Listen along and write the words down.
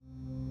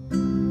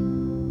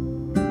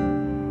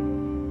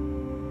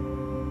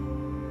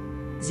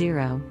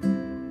0.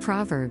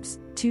 Proverbs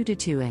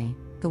 2-2a.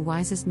 The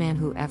wisest man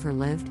who ever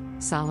lived,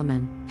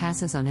 Solomon,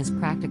 passes on his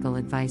practical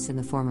advice in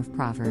the form of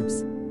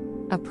Proverbs.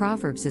 A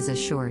Proverbs is a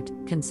short,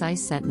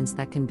 concise sentence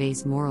that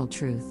conveys moral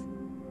truth.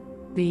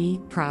 B.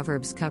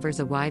 Proverbs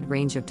covers a wide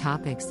range of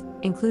topics,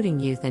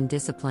 including youth and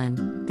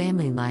discipline,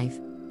 family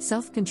life,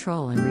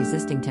 self-control and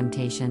resisting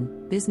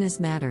temptation, business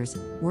matters,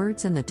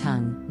 words and the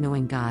tongue,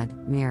 knowing God,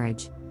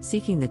 marriage,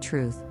 seeking the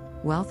truth,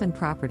 wealth and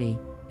property,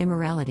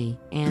 immorality,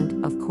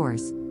 and, of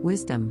course,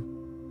 wisdom.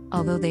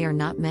 Although they are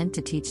not meant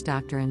to teach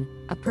doctrine,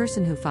 a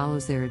person who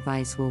follows their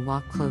advice will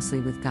walk closely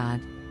with God.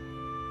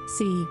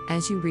 C.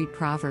 As you read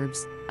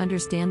Proverbs,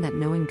 understand that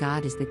knowing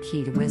God is the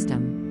key to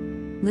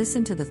wisdom.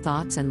 Listen to the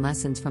thoughts and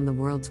lessons from the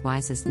world's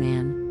wisest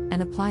man,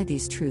 and apply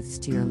these truths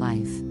to your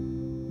life.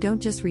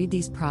 Don't just read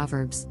these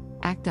Proverbs,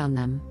 act on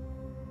them.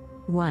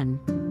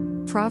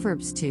 1.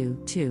 Proverbs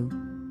 2:2.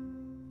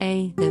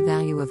 A. The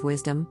value of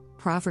wisdom,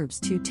 Proverbs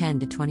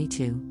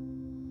 2:10-22.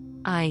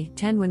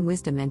 10. When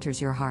wisdom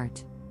enters your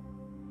heart,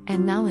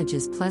 and knowledge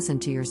is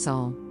pleasant to your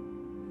soul.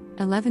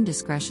 11.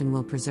 Discretion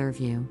will preserve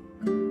you.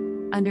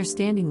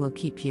 Understanding will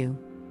keep you.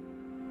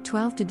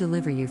 12. To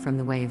deliver you from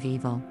the way of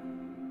evil,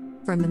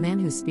 from the man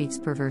who speaks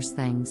perverse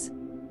things.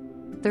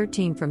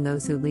 13. From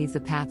those who leave the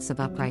paths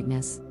of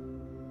uprightness,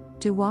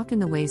 to walk in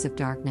the ways of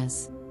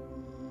darkness.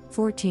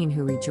 14.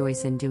 Who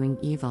rejoice in doing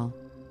evil,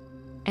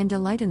 and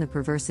delight in the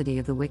perversity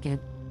of the wicked.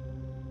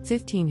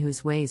 15.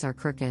 Whose ways are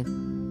crooked,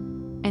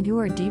 and who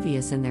are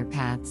devious in their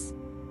paths.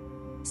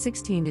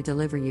 16. To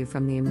deliver you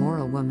from the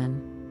immoral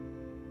woman,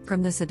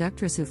 from the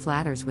seductress who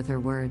flatters with her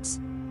words.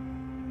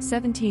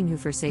 17. Who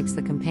forsakes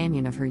the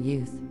companion of her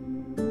youth,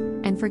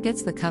 and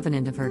forgets the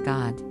covenant of her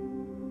God.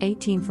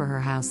 18. For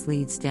her house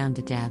leads down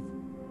to death,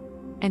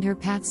 and her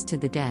paths to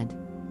the dead.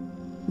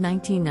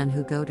 19. None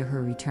who go to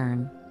her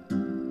return,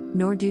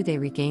 nor do they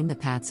regain the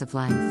paths of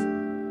life.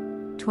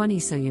 20.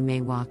 So you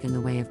may walk in the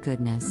way of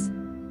goodness,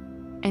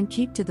 and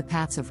keep to the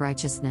paths of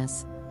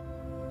righteousness.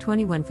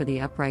 21. For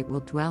the upright will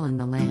dwell in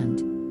the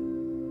land,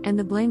 and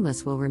the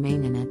blameless will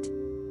remain in it.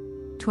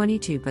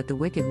 22. But the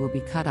wicked will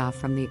be cut off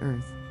from the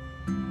earth,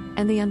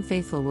 and the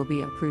unfaithful will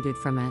be uprooted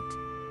from it.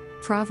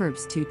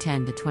 Proverbs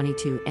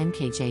 2:10-22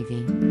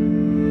 NKJV.